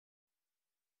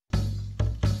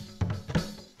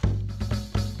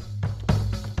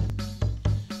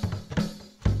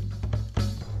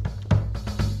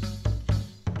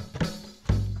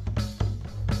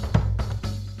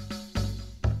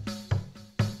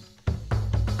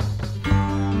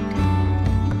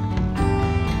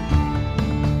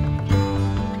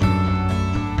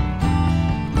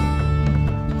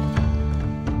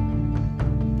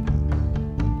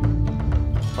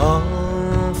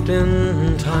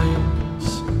times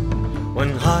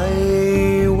when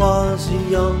I was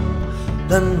young,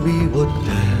 then we would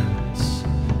dance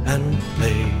and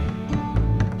play.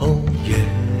 Oh,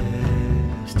 yesterday.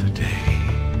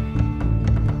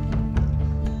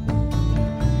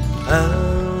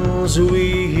 As we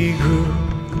grew,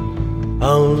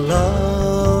 our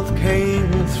love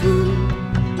came through,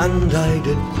 and I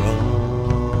did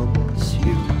promise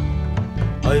you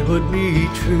I would be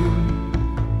true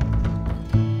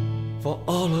for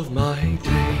all of my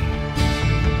days.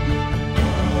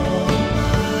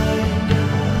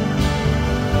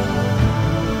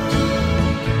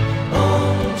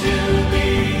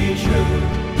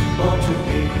 Want to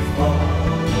be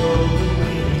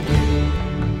following you.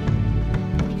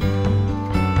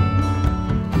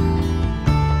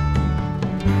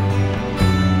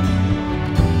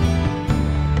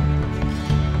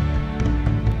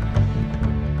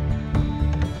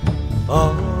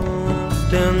 Oftentimes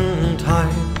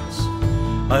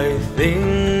I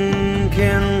think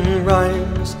in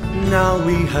rhymes, now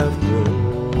we have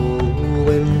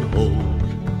grown old,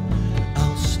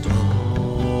 our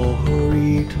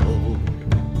story told.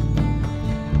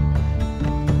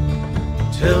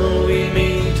 Till we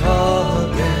meet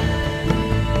again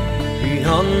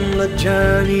beyond the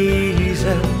journey's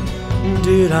end,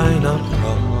 did I not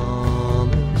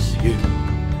promise you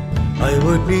I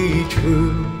would be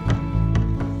true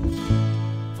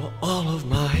for all of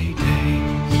my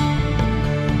days?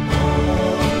 All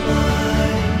my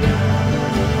life,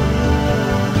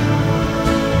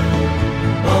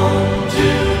 want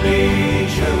to be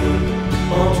true,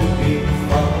 want to be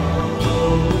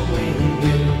following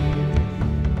you.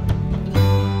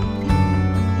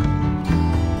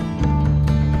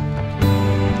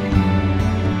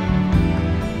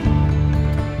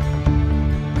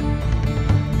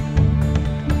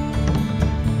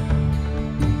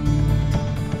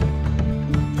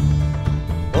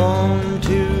 Want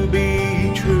to be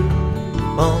true,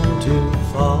 want to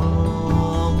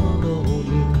follow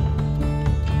you.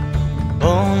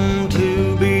 Want to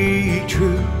be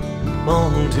true,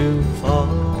 want to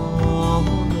follow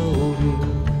you.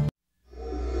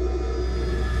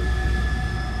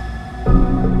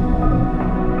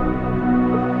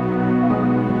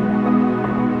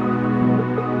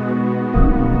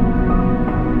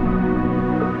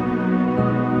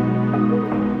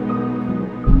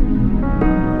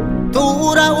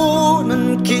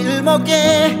 돌아오는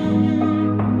길목에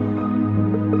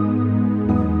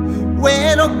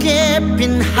외롭게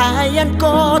핀 하얀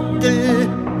꽃들,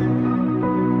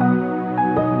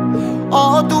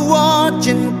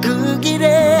 어두워진 그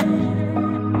길에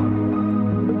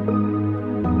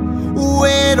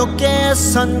외롭게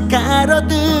선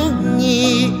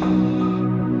가로등이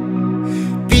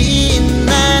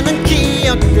빛나는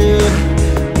기억들,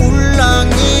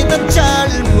 울렁이던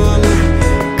젊음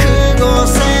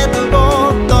그곳에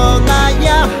두고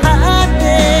떠나야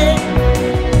하네.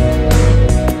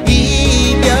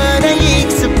 이별에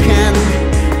익숙한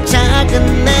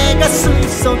작은 내 가슴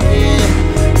속에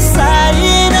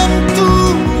쌓이는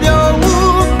두려움,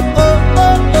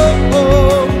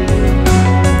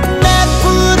 내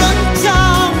푸른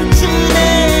청춘의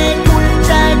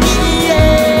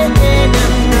골짜기에는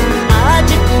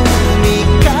아직 꿈이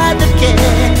가득해.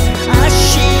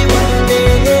 아쉬운데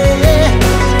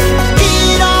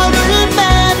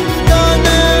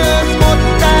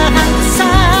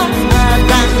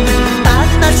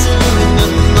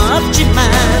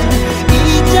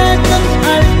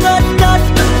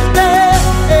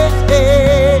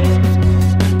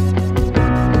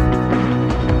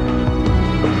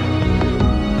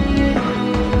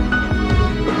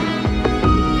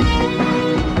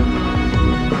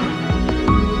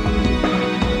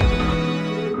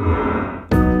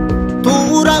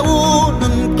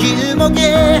돌아오는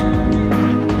길목에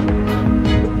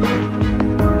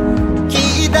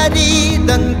기다리던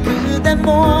그대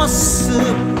모습,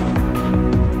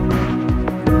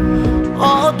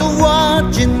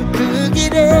 어두워진 그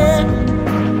길에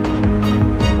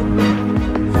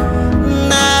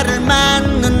나를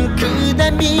맞는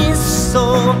그대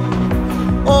미소,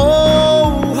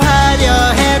 오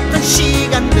화려했던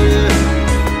시간들,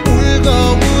 울고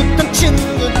웃던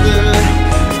친구들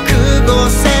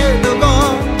그곳에 두고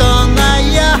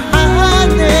떠나야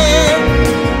하네.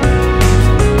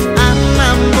 앞만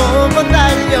보고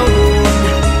달려온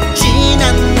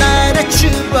지난 날의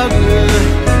추억을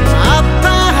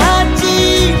아파하지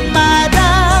마라.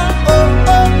 오,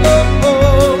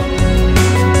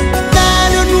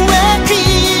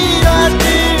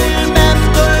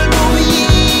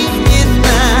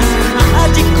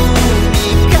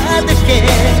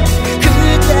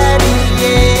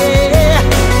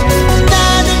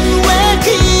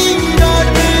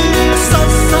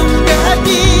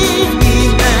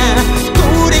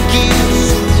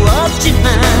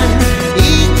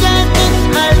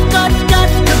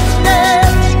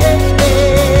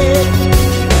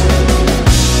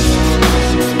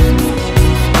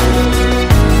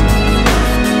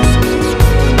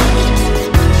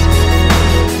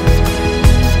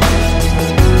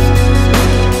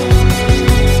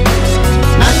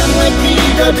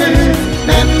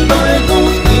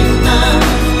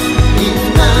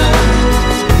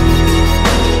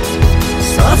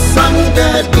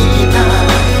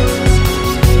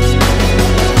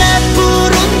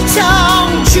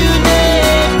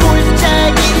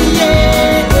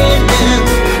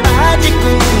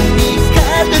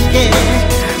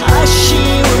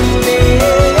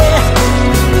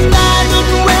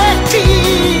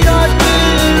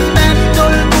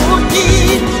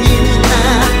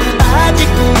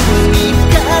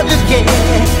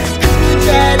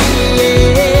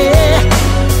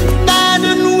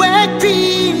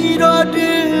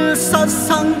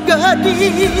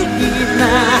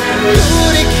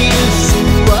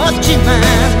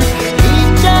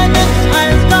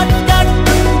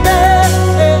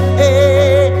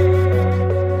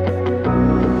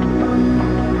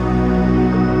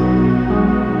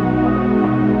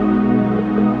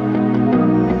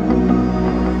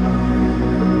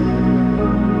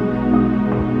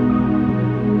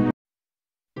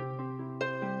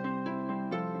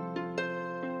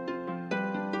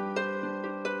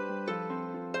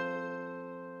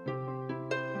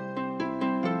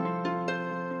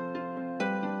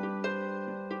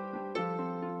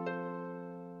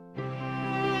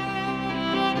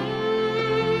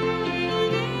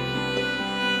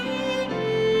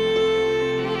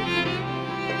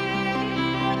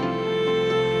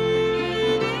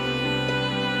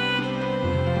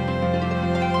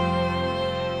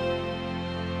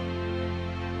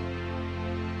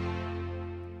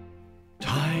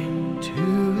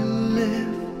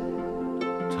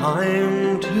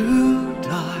 time to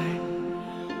die.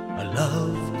 A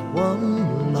loved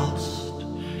one lost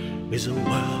is a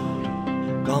world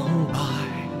gone by.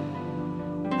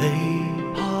 They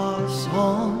pass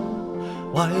on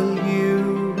while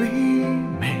you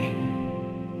remain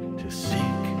to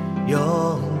seek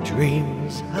your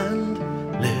dreams and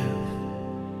live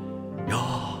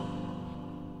your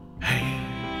pain.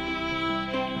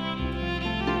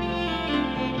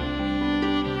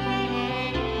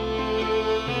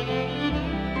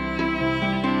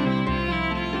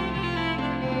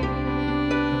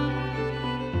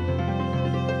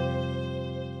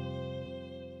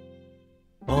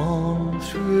 Born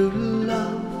through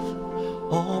love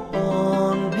or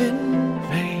born in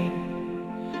vain,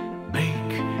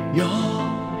 make your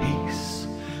peace,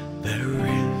 there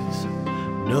is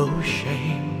no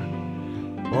shame.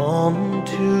 Born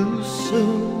too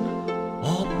soon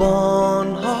or born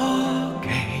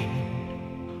again,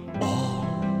 all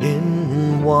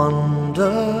in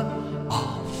wonder